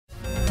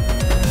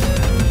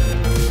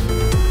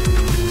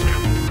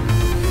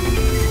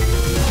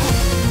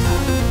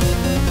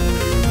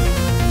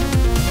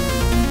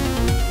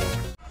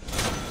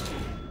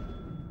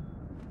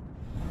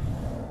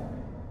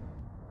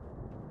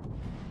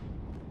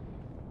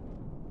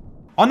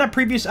On that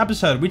previous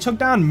episode, we took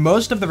down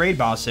most of the raid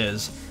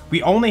bosses.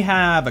 We only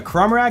have a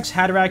Chromorax,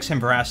 Hatterax,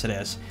 and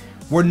Veracitus.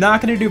 We're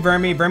not going to do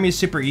Vermi. Vermi is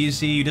super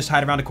easy. You just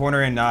hide around the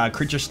corner and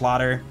creature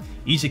slaughter.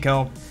 Easy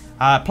kill.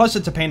 Plus,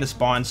 it's a pain to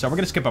spawn, so we're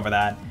going to skip over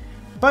that.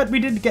 But we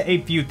did get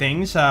a few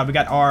things. We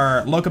got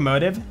our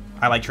Locomotive.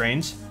 I like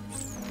trains.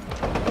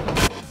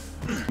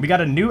 We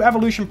got a new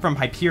evolution from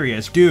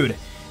Hyperius. Dude,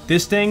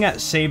 this thing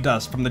saved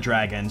us from the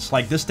dragons.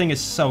 Like, this thing is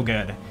so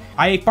good.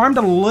 I farmed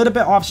a little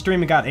bit off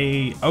stream and got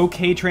a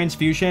okay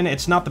transfusion.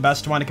 It's not the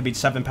best one. It could beat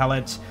 7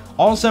 pellets.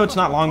 Also, it's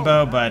not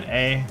longbow, but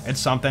hey, it's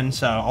something,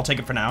 so I'll take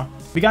it for now.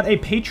 We got a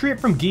Patriot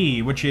from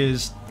Guy, which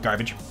is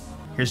garbage.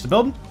 Here's the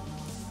build.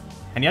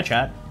 And yeah,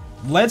 chat.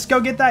 Let's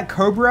go get that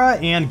Cobra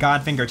and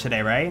Godfinger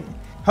today, right?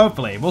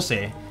 Hopefully, we'll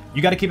see.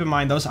 You gotta keep in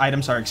mind, those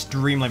items are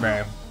extremely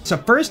rare. So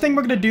first thing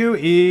we're gonna do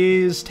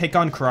is take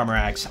on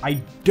Chromorax.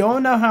 I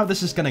don't know how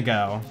this is gonna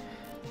go,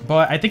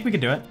 but I think we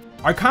can do it.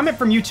 Our comment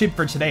from YouTube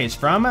for today is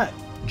from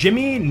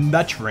Jimmy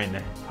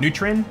Nutrin.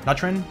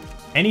 Nutrin?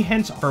 Any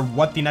hints for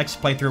what the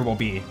next playthrough will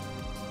be?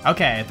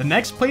 Okay, the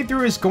next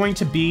playthrough is going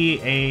to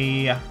be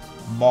a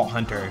Vault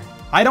Hunter.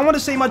 I don't want to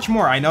say much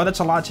more. I know that's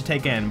a lot to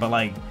take in, but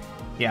like,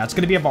 yeah, it's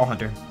gonna be a Vault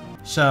Hunter.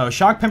 So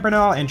Shock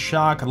Pimpernel and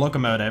Shock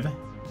Locomotive.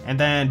 And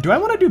then, do I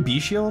want to do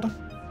B-Shield?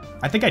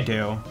 I think I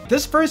do.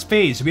 This first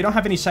phase, we don't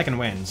have any second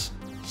wins,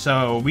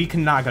 so we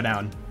cannot go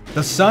down.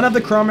 The son of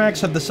the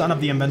Chromax of the son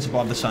of the Invincible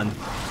of the Sun.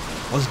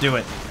 Let's do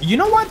it. You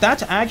know what?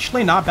 That's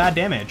actually not bad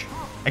damage.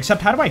 Except,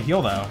 how do I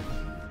heal, though?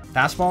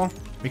 Fastball?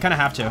 We kind of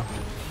have to.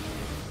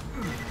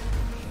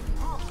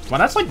 Well,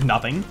 that's like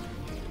nothing.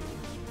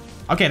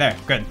 Okay, there.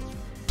 Good.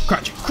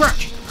 Crunch,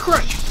 crunch,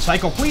 crunch.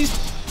 Cycle, please.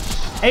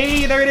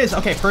 Hey, there it is.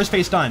 Okay, first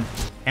phase done.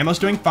 Ammo's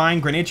doing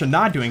fine. Grenades are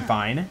not doing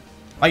fine.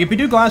 Like, if we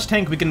do Glass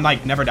Tank, we can,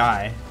 like, never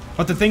die.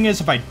 But the thing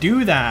is, if I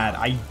do that,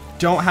 I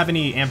don't have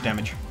any amp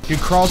damage. Dude,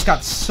 Crawl's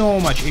got so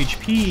much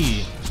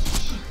HP.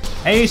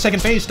 Hey,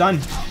 second phase, done.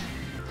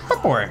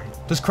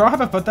 Does Crawl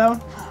have a foot, though?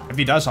 If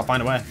he does, I'll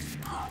find a way.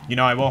 You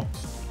know I will.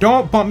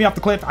 Don't bump me off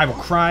the cliff. I will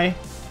cry.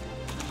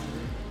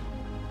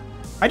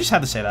 I just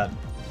had to say that.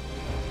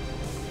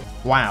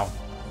 Wow.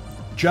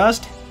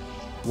 Just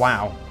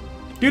wow.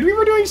 Dude, we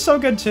were doing so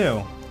good,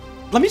 too.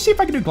 Let me see if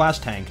I can do Glass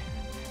Tank.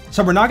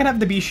 So we're not going to have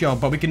the B-Shield,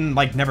 but we can,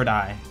 like, never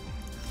die.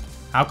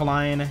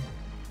 Alkaline.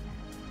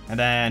 And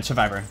then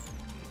Survivor.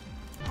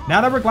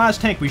 Now that we're Glass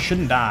Tank, we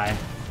shouldn't die.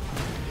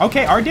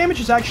 Okay, our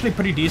damage is actually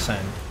pretty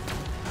decent.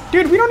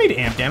 Dude, we don't need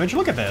amp damage.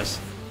 Look at this.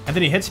 And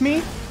then he hits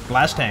me.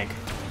 Glass Tank.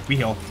 We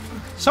heal.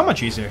 So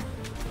much easier.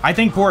 I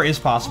think 4 is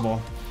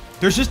possible.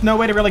 There's just no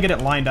way to really get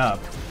it lined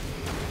up.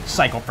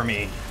 Cycle for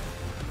me.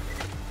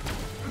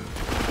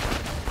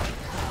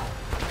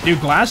 Dude,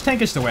 Glass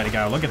Tank is the way to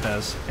go. Look at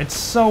this. It's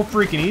so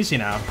freaking easy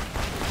now.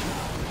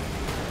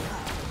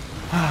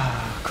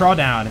 Crawl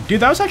down. Dude,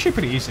 that was actually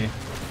pretty easy.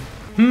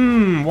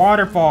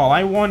 Waterfall.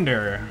 I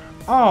wonder.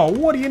 Oh,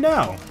 what do you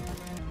know?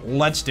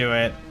 Let's do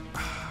it.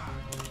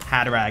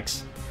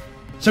 Hatterax.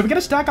 So we get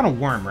a stack on a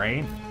worm,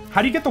 right?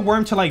 How do you get the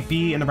worm to, like,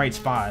 be in the right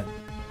spot?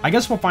 I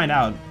guess we'll find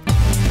out.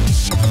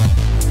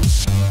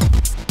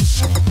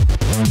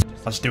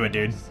 Let's do it,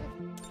 dude.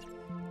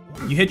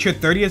 You hit your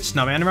 30th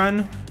snowman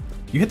run?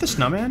 You hit the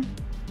snowman?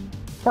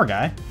 Poor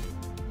guy.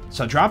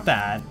 So drop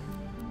that.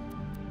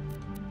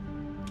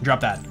 Drop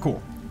that.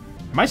 Cool.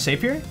 Am I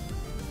safe here?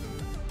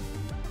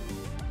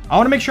 I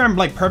want to make sure I'm,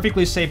 like,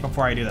 perfectly safe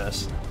before I do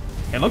this.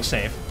 It looks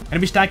safe. And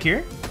if we stack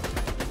here?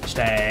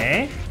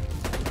 Stay.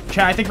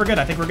 Chat, I think we're good.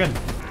 I think we're good.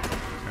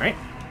 Alright.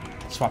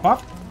 Swap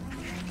off.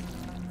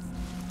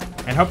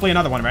 And hopefully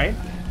another one, right?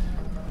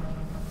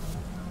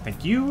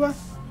 Thank you.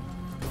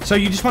 So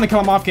you just want to kill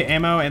him off, get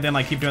ammo, and then,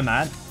 like, keep doing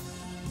that.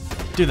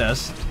 Do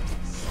this.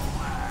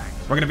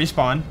 We're gonna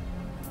respawn.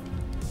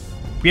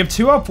 We have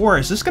 204.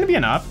 Is this gonna be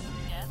enough?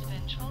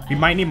 We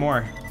might need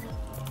more.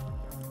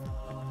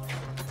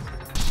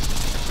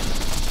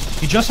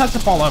 He just has to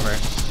fall over.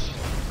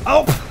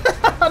 Oh!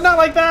 Not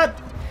like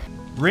that!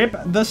 Rip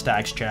the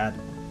stacks, chat.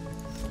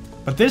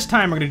 But this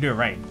time we're gonna do it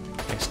right.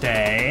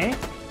 Stay.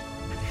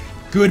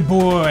 Good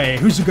boy.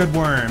 Who's a good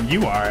worm?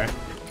 You are.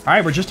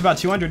 Alright, we're just about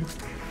 200.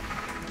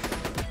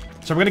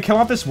 So we're gonna kill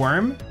off this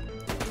worm.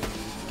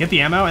 Get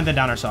the ammo and then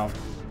down ourselves.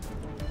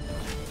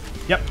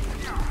 Yep.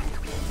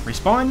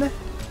 Respawn.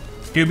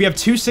 Dude, we have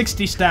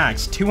 260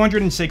 stacks.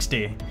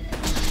 260.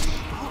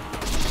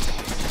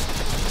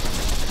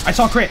 I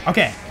saw crit.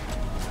 Okay.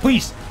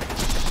 Please.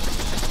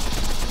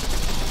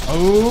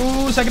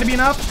 Oh, is that gonna be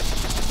enough?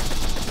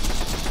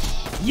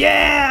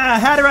 Yeah!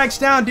 Hatterax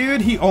down, dude.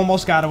 He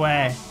almost got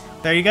away.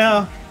 There you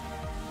go.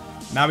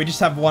 Now we just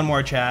have one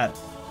more, chat.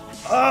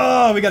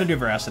 Oh, we gotta do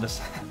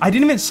Veracitus. I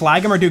didn't even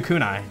slag him or do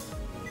kunai.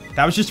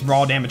 That was just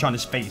raw damage on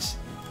his face.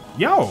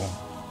 Yo!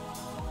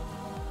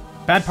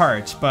 Bad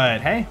parts,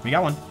 but hey, we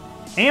got one.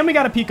 And we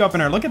got a peak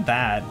opener. Look at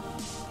that.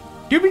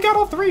 Dude, we got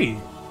all 3.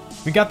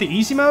 We got the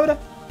easy mode,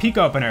 peak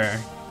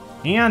opener,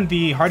 and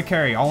the hard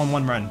carry all in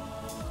one run.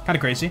 Kind of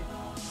crazy.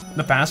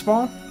 The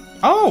fastball?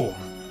 Oh!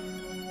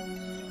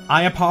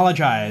 I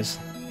apologize.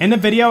 In the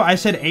video, I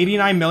said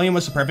 89 million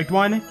was the perfect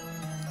one.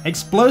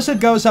 Explosive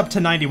goes up to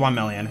 91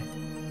 million.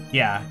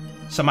 Yeah,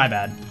 so my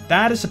bad.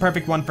 That is the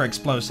perfect one for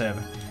explosive.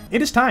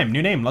 It is time.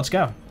 New name. Let's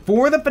go.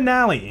 For the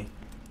finale.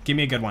 Give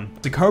me a good one.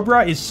 The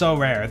Cobra is so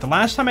rare. The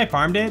last time I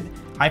farmed it,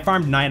 I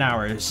farmed 9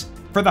 hours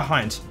for the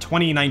hunt.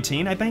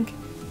 2019, I think.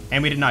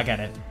 And we did not get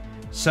it.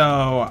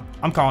 So,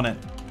 I'm calling it.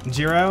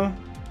 0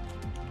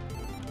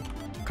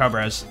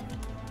 Cobras.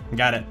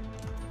 Got it.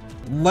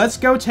 Let's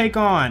go take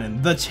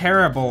on the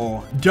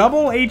terrible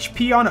double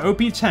HP on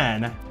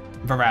OP10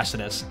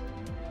 Veracitus.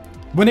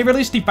 When they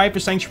released the Fight for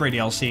Sanctuary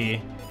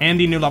DLC and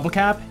the new level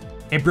cap,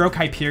 it broke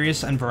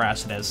Hyperius and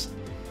Veracitus.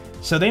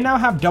 So they now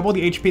have double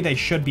the HP they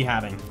should be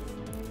having.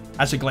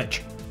 As a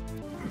glitch.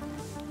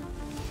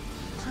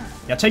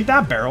 Yeah, take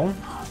that, barrel.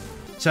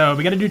 So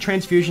we gotta do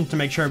transfusion to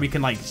make sure we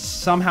can, like,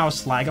 somehow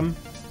slag them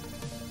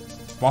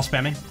while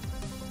spamming.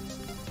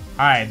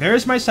 Alright,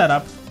 there's my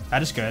setup.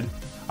 That is good.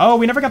 Oh,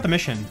 we never got the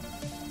mission.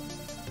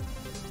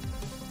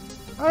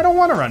 I don't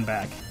want to run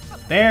back.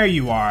 There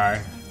you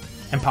are.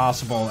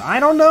 Impossible. I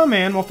don't know,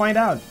 man. We'll find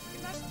out.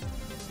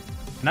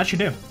 And that should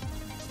do.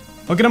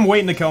 Look at him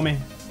waiting to kill me.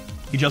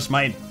 He just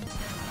might.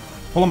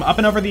 Pull him up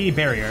and over the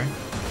barrier.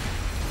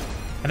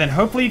 And then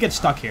hopefully you get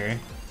stuck here.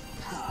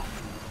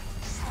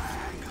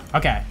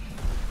 Okay.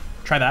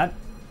 Try that.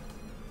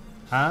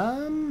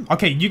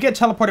 Okay, you get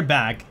teleported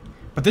back.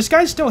 But this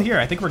guy's still here.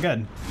 I think we're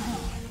good.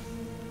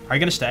 Are you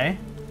gonna stay?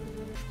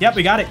 Yep,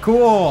 we got it.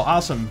 Cool.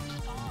 Awesome.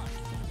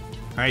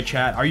 Alright,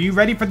 chat. Are you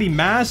ready for the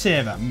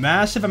massive,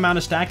 massive amount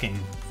of stacking?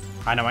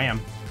 I know I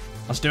am.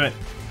 Let's do it.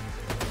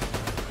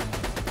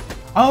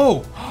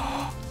 Oh!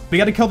 We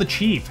gotta kill the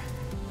chief.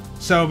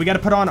 So we gotta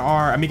put on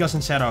our Amigo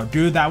Sincero.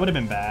 Dude, that would have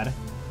been bad.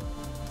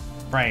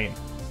 Right.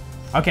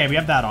 Okay, we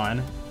have that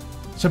on.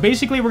 So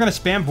basically, we're gonna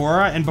spam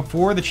Bora, and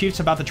before the chief's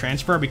about to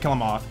transfer, we kill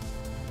him off.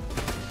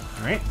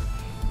 Alright.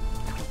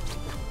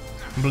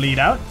 Bleed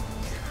out.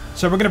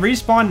 So we're gonna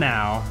respawn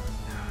now.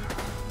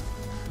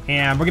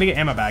 And we're gonna get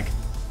ammo back.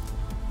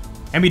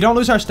 And we don't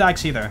lose our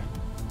stacks either.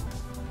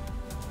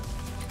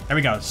 There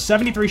we go.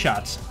 73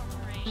 shots.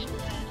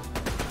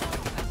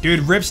 Dude,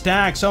 rip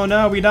stacks. Oh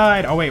no, we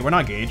died. Oh wait, we're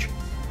not Gage.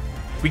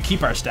 We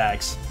keep our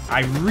stacks.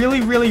 I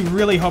really, really,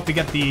 really hope we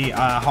get the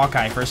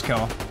Hawkeye first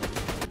kill.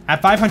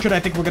 At 500, I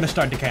think we're gonna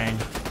start decaying.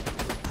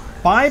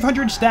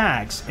 500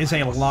 stacks is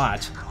a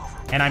lot.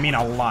 And I mean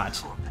a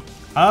lot.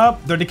 Oh,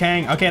 they're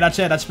decaying. Okay, that's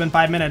it. That's been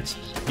 5 minutes.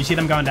 You see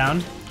them going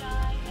down?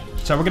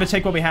 So we're gonna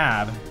take what we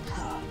have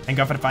and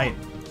go for the fight.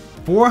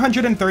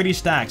 430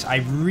 stacks. I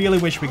really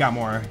wish we got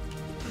more.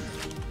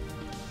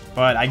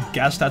 But I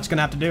guess that's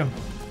gonna have to do.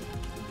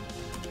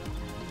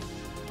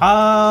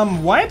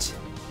 What?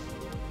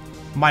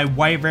 My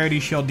white rarity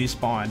shield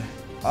despawned.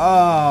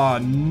 Oh,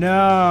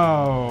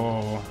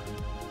 no.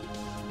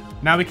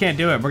 Now we can't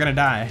do it. We're gonna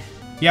die.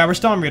 Yeah, we're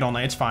still on read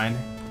only. It's fine.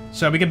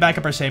 So we can back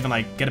up our save and,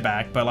 like, get it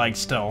back. But, like,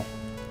 still.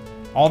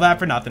 All that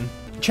for nothing.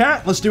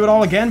 Chat, let's do it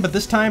all again. But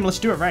this time, let's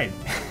do it right.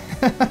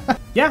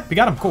 Yeah, we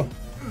got him. Cool.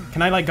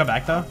 Can I, like, go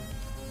back, though?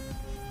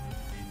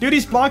 Dude,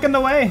 he's blocking the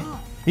way.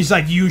 He's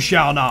like, you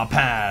shall not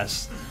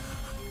pass.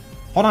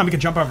 Hold on, we can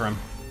jump over him.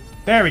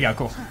 There we go,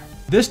 cool.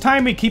 This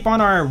time we keep on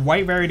our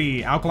white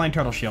rarity alkaline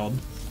turtle shield.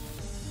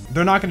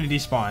 They're not going to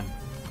despawn.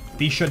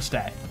 These should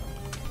stay.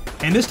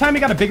 And this time we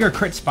got a bigger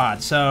crit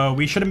spot, so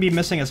we shouldn't be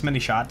missing as many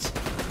shots.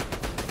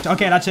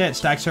 Okay, that's it.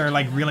 Stacks are,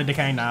 like, really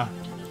decaying now.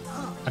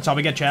 That's all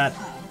we get, chat.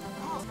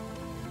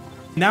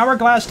 Now we're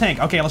glass tank.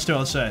 Okay, let's do it,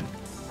 let's do it.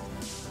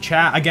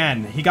 Chat,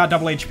 again, he got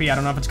double HP. I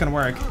don't know if it's going to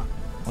work.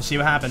 We'll see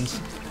what happens.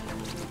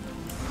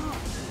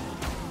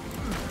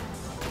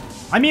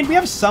 I mean, we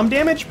have some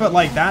damage, but,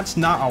 like, that's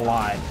not a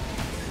lot.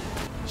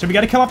 So we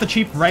gotta kill off the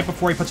chief right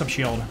before he puts up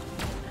shield.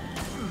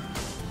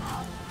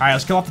 Alright,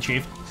 let's kill off the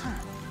chief.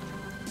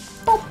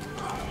 Boop.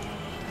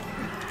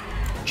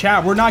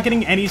 Chat, we're not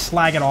getting any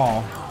slag at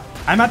all.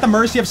 I'm at the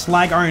mercy of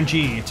slag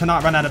RNG to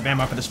not run out of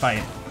ammo for this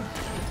fight.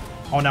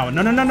 Oh, no.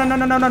 No, no, no, no, no,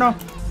 no, no, no, no.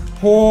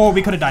 Oh,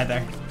 we could have died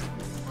there.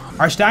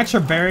 Our stacks are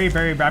very,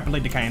 very rapidly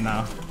decaying,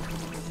 though.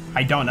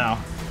 I don't know.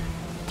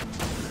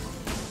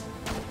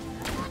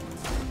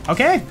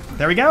 Okay,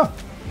 there we go.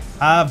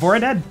 Vora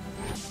dead.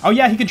 Oh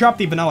yeah, he could drop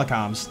the vanilla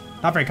comms.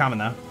 Not very common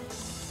though.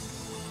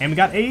 And we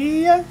got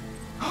a...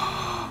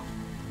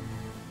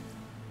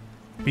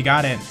 We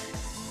got it.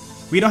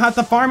 We don't have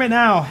to farm it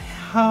now.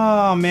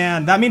 Oh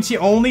man, that means the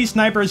only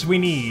snipers we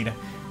need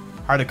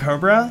are the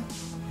Cobra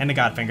and the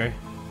Godfinger.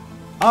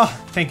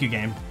 Oh, thank you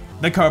game.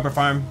 The Cobra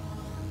farm.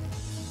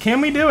 Can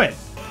we do it?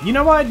 You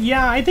know what?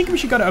 Yeah, I think we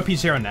should go to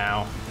OP0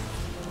 now.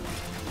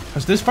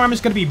 Because this farm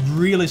is going to be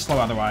really slow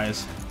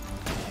otherwise.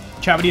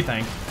 Chat, what do you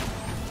think?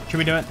 Should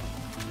we do it?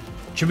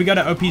 Should we go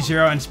to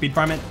OP0 and speed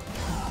farm it?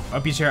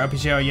 OP0,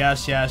 OP0,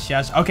 yes, yes,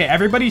 yes. Okay,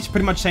 everybody's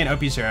pretty much saying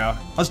OP0.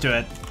 Let's do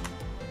it.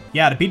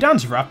 Yeah, the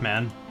beatdown's rough,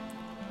 man.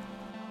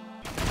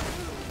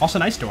 Also,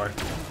 nice door.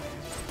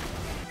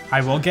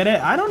 I will get it?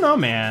 I don't know,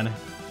 man.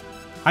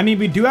 I mean,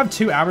 we do have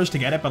 2 hours to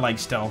get it, but, like,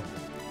 still.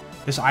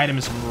 This item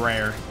is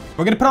rare.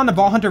 We're gonna put on the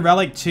Vault Hunter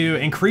Relic to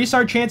increase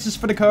our chances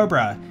for the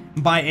Cobra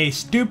by a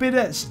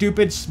stupid,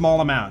 stupid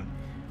small amount.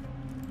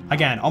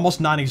 Again, almost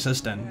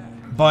non-existent.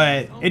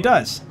 but it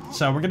does.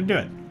 So we're gonna do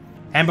it.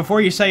 And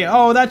before you say,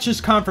 oh, that's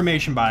just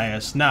confirmation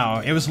bias.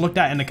 No, it was looked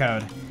at in the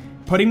code.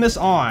 Putting this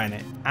on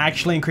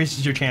actually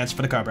increases your chance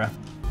for the Cobra.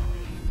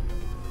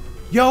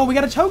 Yo, we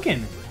got a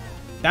token.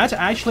 That's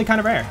actually kind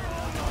of rare.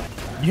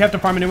 You have to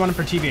farm a new one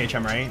for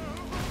TVHM, right?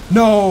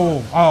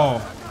 No.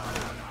 Oh.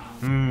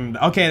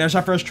 Okay, there's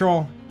our first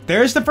troll.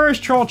 There's the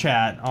first troll,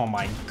 chat. Oh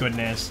my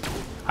goodness.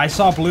 I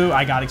saw blue,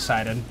 I got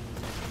excited.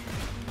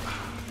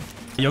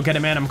 You'll get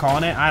it, man. I'm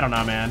calling it. I don't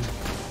know, man.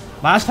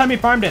 Last time we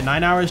farmed it,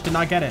 9 hours, did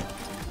not get it.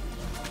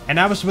 And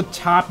that was with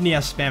top Nia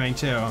spamming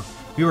too.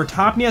 We were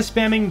top Nia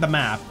spamming the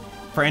map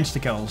for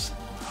insta-kills.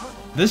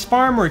 This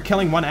farm, we're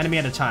killing one enemy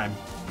at a time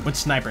with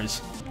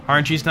snipers.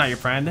 RNG's not your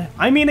friend?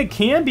 I mean, it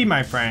can be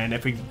my friend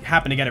if we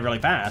happen to get it really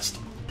fast.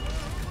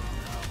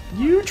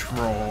 You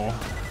troll.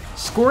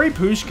 Scory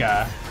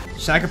Pushka.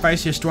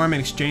 Sacrifice your storm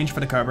in exchange for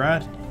the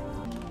Cobra.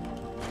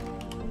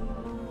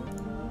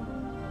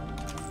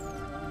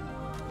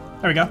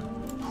 There we go.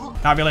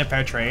 Not really a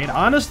fair trade.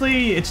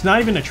 Honestly, it's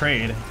not even a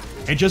trade.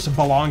 It just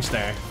belongs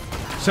there.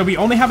 So we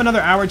only have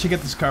another hour to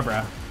get this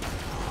Cobra.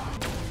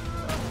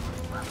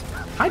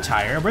 Hi,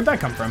 Tyre. Where'd that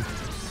come from?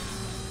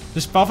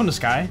 Just fell from the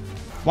sky?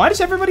 Why does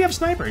everybody have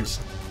snipers?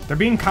 They're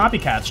being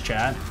copycats,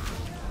 chat.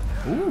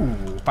 Ooh,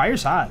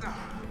 fire's hot.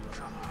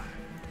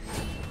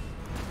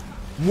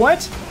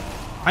 What?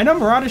 I know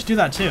Marauders do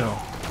that too.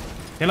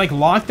 They like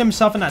lock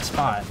themselves in that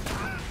spot.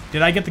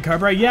 Did I get the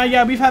Cobra?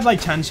 Yeah, we've had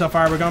like 10 so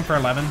far. We're going for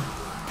 11.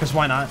 Because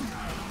why not?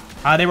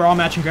 They were all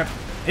matching grip.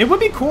 It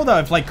would be cool though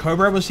if like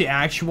Cobra was the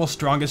actual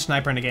strongest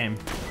sniper in the game.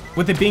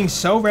 With it being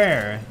so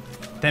rare,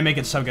 they make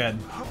it so good.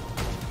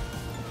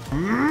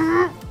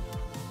 I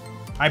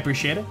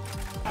appreciate it.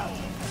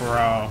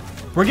 Bro.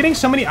 We're getting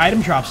so many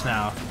item drops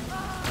now.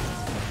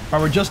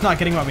 But we're just not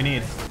getting what we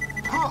need.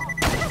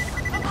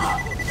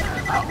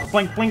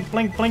 Blink, blink,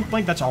 blink, blink,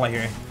 blink. That's all I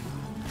hear.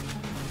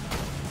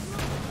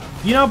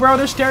 You know, bro,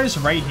 there's stairs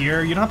right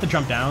here. You don't have to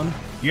jump down.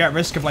 You're at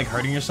risk of like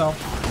hurting yourself.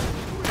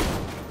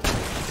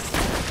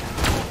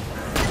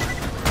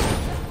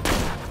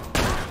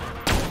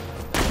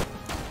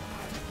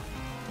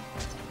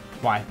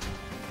 Why?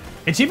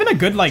 It's even a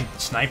good, like,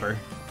 sniper.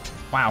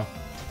 Wow.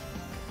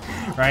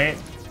 Right?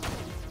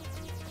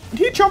 Did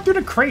he jump through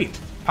the crate?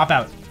 Pop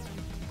out.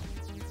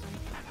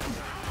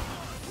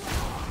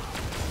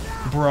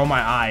 Bro,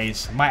 my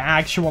eyes. My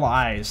actual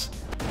eyes.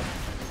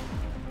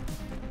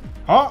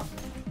 Oh!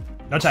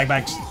 No tag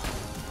backs.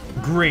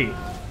 Great.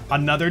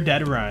 Another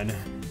dead run.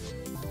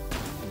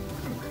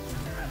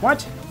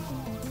 What?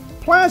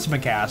 Plasma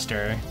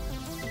caster.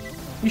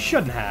 We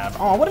shouldn't have.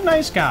 Oh, what a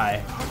nice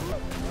guy.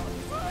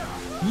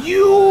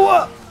 You!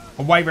 A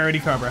white rarity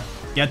Cobra.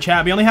 Yeah,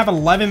 chat, we only have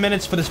 11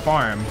 minutes for this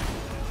farm.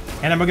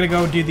 And then we're gonna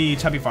go do the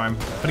Tubby farm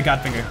for the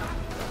Godfinger.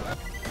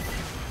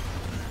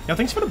 Yo,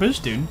 thanks for the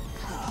boost, dude.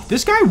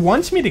 This guy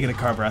wants me to get a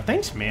Cobra.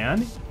 Thanks,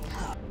 man.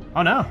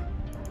 Oh, no.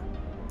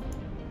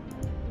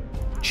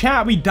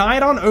 Chat, we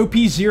died on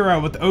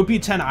OP0 with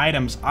OP10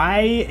 items.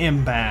 I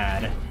am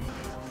bad.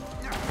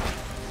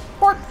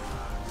 Bork.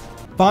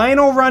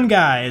 Final run,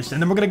 guys. And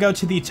then we're gonna go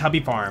to the Tubby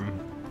farm.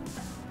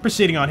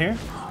 Proceeding on here.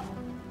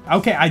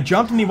 Okay, I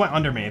jumped and he went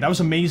under me. That was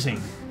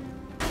amazing.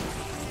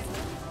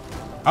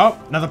 Oh,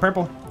 another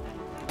purple.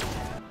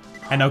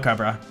 And no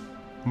Cobra.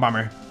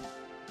 Bummer.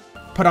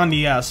 Put on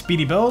the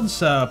speedy build,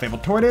 so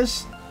Fabled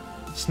Tortoise,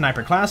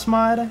 Sniper class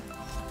mod, and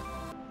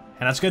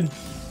that's good.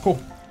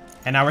 Cool.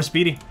 And now we're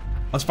speedy.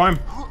 Let's farm.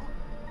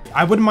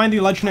 I wouldn't mind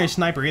the legendary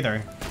sniper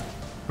either.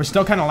 We're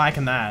still kind of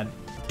lacking that.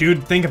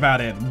 Dude, think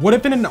about it. What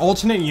if in an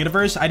alternate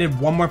universe I did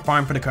one more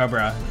farm for the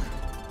Cobra,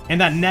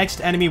 and that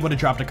next enemy would have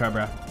dropped a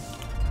Cobra?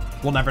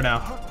 We'll never know.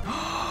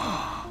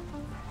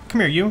 Come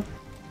here, you.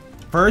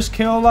 First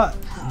kill,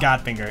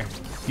 Godfinger.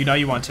 You know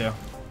you want to.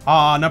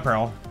 Aw, no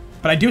pearl.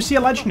 But I do see a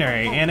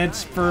legendary, and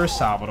it's for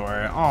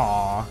Salvador.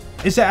 Aw.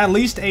 Is it at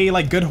least a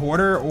like good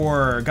hoarder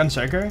or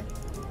Gunzerker?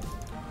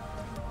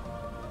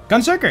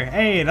 Gunzerker!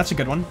 Hey, that's a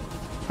good one.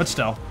 But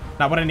still,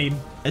 not what I need.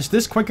 Is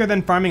this quicker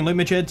than farming loot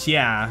midgets?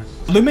 Yeah.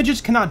 Loot midgets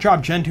cannot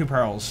drop Gen 2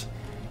 pearls.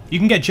 You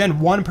can get Gen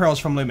 1 pearls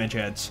from loot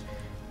midgets.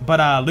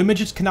 But loot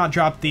midgets cannot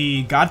drop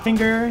the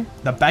Godfinger,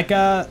 the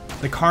Becca,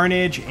 the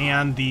Carnage,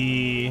 and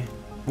the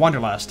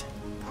Wanderlust.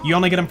 You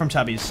only get them from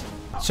Tubbies.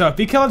 So if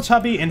you kill a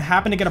Tubby and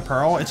happen to get a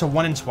pearl, it's a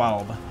 1 in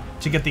 12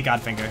 to get the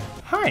Godfinger.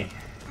 Hi.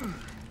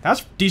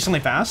 That's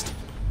decently fast.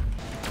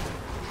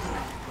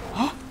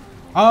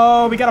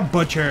 Oh, we got a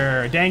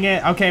butcher. Dang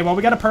it. Okay, well,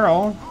 we got a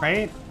pearl,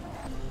 right?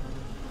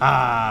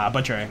 Ah,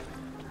 butcher.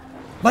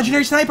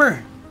 Legendary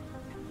sniper.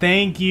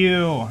 Thank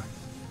you.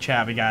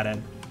 Chat, we got it.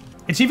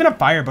 It's even a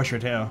fire butcher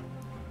too.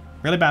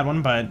 Really bad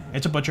one, but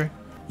it's a butcher.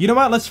 You know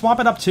what? Let's swap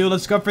it up too.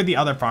 Let's go for the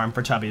other farm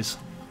for Tubbies.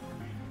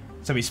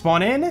 So we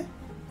spawn in,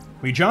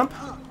 we jump,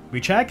 we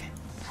check,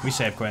 we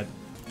save quit.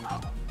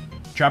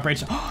 Drop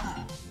rates.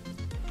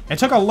 It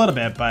took a little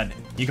bit, but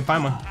you can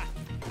find one.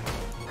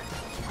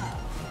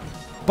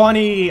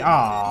 Bunny.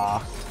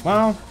 Ah.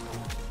 Well,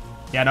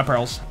 yeah, no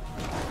pearls.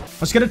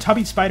 Let's get a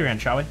Tubby Spider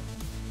Ant, shall we?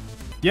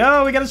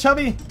 Yo, we got a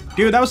Tubby.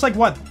 Dude, that was like,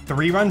 what,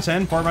 3 runs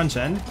in, 4 runs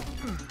in?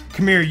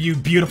 Come here, you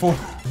beautiful.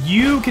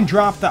 You can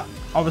drop the...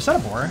 Oh, was that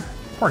a boar?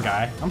 Poor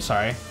guy. I'm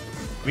sorry.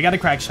 We got a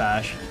crack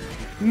sash.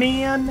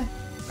 Man.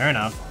 Fair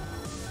enough.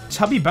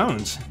 Tubby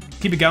bones.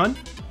 Keep it going.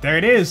 There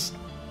it is.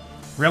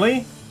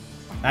 Really?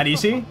 That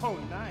easy? Oh,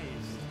 nice.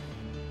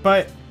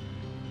 But,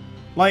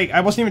 like,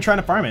 I wasn't even trying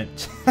to farm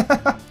it.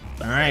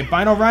 Alright,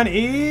 final run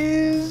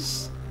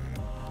is...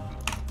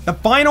 The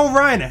final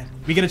run!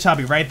 We get a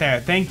tubby right there.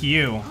 Thank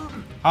you.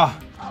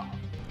 Ah.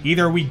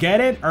 Either we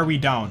get it or we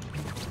don't.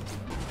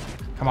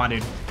 Come on,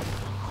 dude.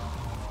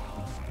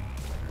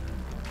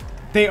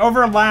 They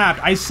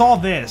overlapped. I saw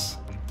this.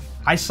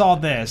 I saw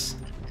this.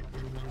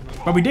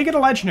 But we did get a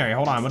legendary.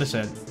 Hold on, what is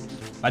it?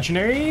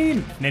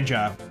 Legendary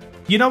ninja.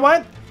 You know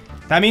what?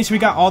 That means we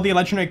got all the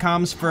legendary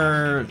comms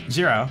for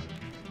 0.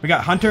 We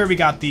got hunter, we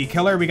got the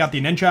killer, we got the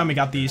ninja, and we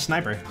got the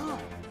sniper.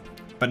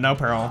 But no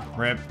pearl.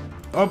 Rip.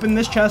 Open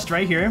this chest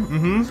right here.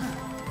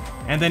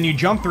 And then you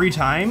jump 3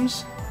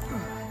 times.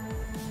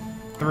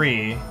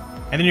 3.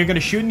 And then you're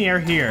gonna shoot in the air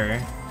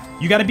here.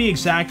 You gotta be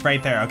exact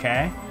right there,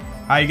 okay?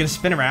 You're gonna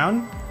spin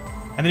around.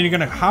 And then you're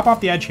gonna hop off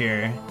the edge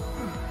here.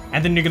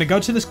 And then you're gonna go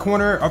to this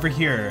corner over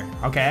here,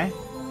 okay?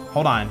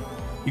 Hold on.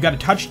 You gotta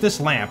touch this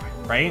lamp,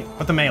 right?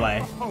 With the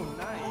melee. Oh,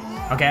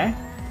 nice. Okay?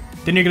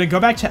 Then you're gonna go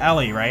back to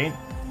Ellie, right?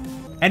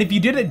 And if you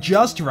did it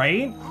just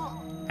right,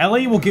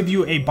 Ellie will give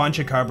you a bunch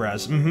of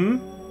cobras.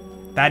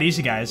 That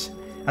easy, guys.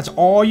 That's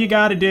all you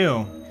gotta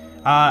do.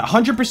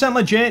 100%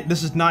 legit.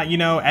 This is not, you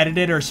know,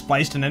 edited or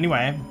spliced in any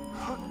way.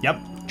 Yep.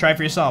 Try it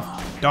for yourself.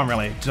 Don't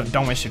really.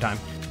 Don't waste your time.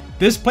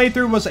 This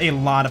playthrough was a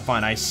lot of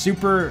fun. I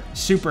super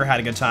had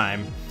a good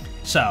time.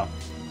 So,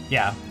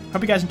 yeah.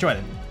 Hope you guys enjoyed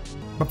it.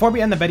 Before we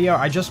end the video,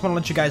 I just want to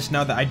let you guys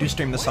know that I do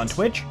stream this on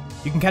Twitch.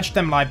 You can catch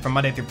them live from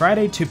Monday through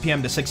Friday, 2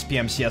 p.m. to 6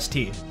 p.m.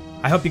 CST.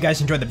 I hope you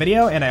guys enjoyed the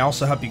video, and I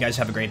also hope you guys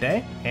have a great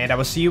day, and I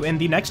will see you in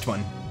the next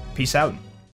one. Peace out.